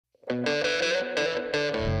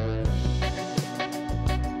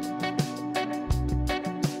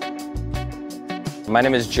My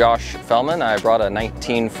name is Josh Fellman. I brought a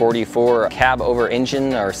 1944 cab over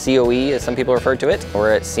engine, or COE as some people refer to it.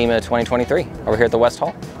 We're at Sema 2023 over here at the West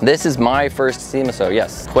Hall. This is my first Sema, so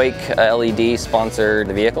yes. Quake LED sponsored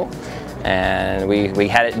the vehicle, and we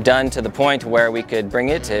had it done to the point where we could bring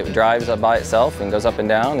it. It drives up by itself and goes up and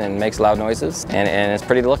down and makes loud noises, and it's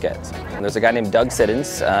pretty to look at. There's a guy named Doug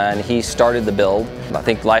Siddons, and he started the build. I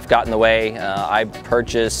think life got in the way. I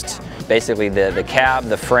purchased basically the cab,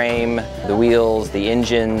 the frame, the wheels, the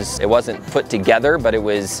engines. It wasn't put together, but it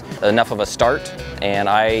was enough of a start, and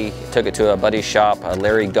I took it to a buddy's shop,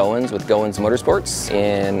 Larry Goins with Goins Motorsports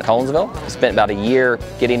in Collinsville. Spent about a year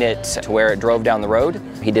getting it to where it drove down the road.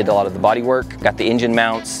 He did a lot of the body work, got the engine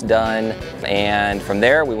mounts done, and from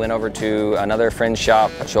there we went over to another friend's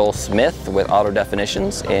shop, Joel Smith with Auto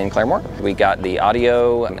Definitions in Claremore. We got the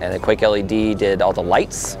audio, and the Quake LED did all the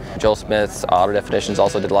lights. Joel Smith's Auto Definitions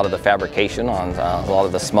also did a lot of the fabrication on a lot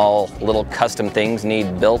of the small little custom things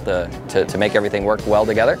need built to make everything work well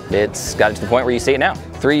together. It's got it to the point where you see it now.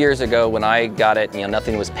 3 years ago when I got it,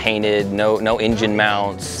 nothing was painted, no engine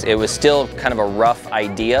mounts. It was still kind of a rough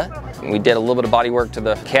idea. We did a little bit of body work to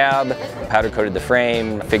the cab, powder coated the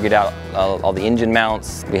frame, figured out all the engine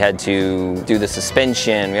mounts. We had to do the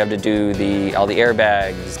suspension, we had to do all the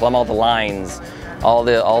airbags, plumb all the lines, all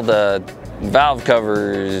the valve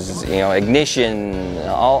covers, ignition,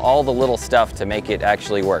 all the little stuff to make it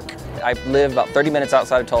actually work. I live about 30 minutes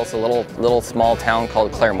outside of Tulsa, a little small town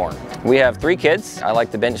called Claremore. We have 3 kids. I like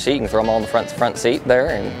the bench seat. You can throw them all in the front seat there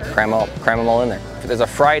and cram them all in there. There's a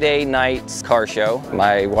Friday night car show.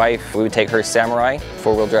 My wife, we would take her Samurai,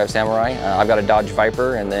 4-wheel drive Samurai. I've got a Dodge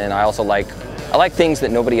Viper, and then I also like things that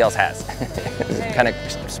nobody else has. It kind of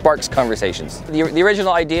sparks conversations. The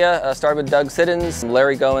original idea started with Doug Siddons.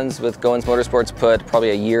 Larry Goins with Goins Motorsports put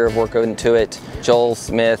probably a year of work into it. Joel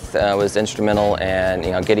Smith was instrumental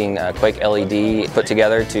in getting Quake LED put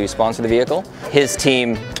together to sponsor the vehicle. His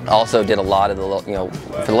team also did a lot of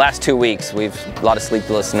for the last 2 weeks, we've a lot of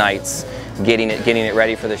sleepless nights getting it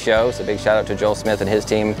ready for the show. So big shout out to Joel Smith and his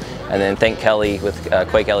team, and then thank Kelly with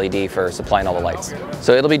Quake LED for supplying all the lights.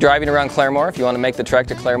 So it'll be driving around Claremore if you want to make the trek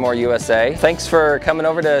to Claremore, USA. Thanks for coming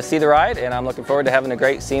over to see the ride, and I'm looking forward to having a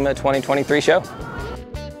great SEMA 2023 show.